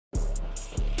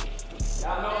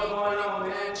Y'all know what's going on,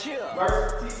 man.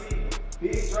 Versus TV,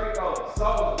 Big Draco,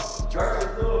 Soulja,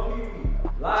 versus Lil Pee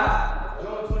live,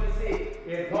 June 26th.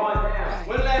 It's going down.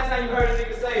 When the last time you heard a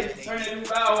nigga say, turn that new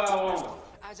Bow Wow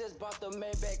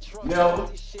on? No.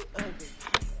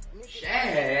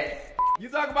 Shad. You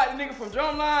talk about the nigga from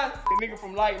Drumline? The nigga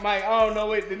from Like Mike, I don't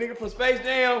know it. The nigga from Space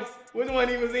Jam? Which one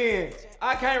he was in?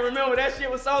 I can't remember. That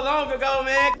shit was so long ago,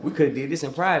 man. We could've did this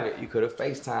in private. You could've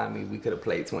FaceTimed me. We could've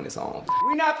played 20 songs.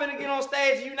 We not finna get on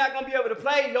stage and you not gonna be able to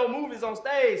play your movies on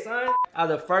stage, son. I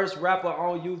was the first rapper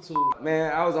on YouTube.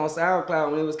 Man, I was on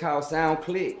SoundCloud when it was called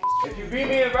SoundClick. If you beat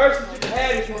me in verses, you can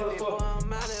have this motherfucker.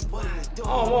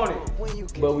 I don't want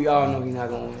it. But we all know he not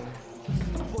gonna win.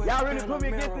 Y'all really put me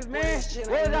against this man?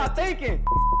 What was y'all thinking?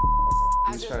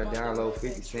 You was trying to download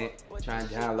 50 Cent, trying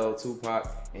to download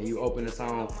Tupac, and you open the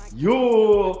song, you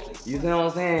know what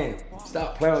I'm saying?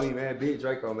 Stop playing with me, man. Big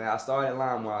Draco, man. I started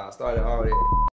LimeWire, I started all that.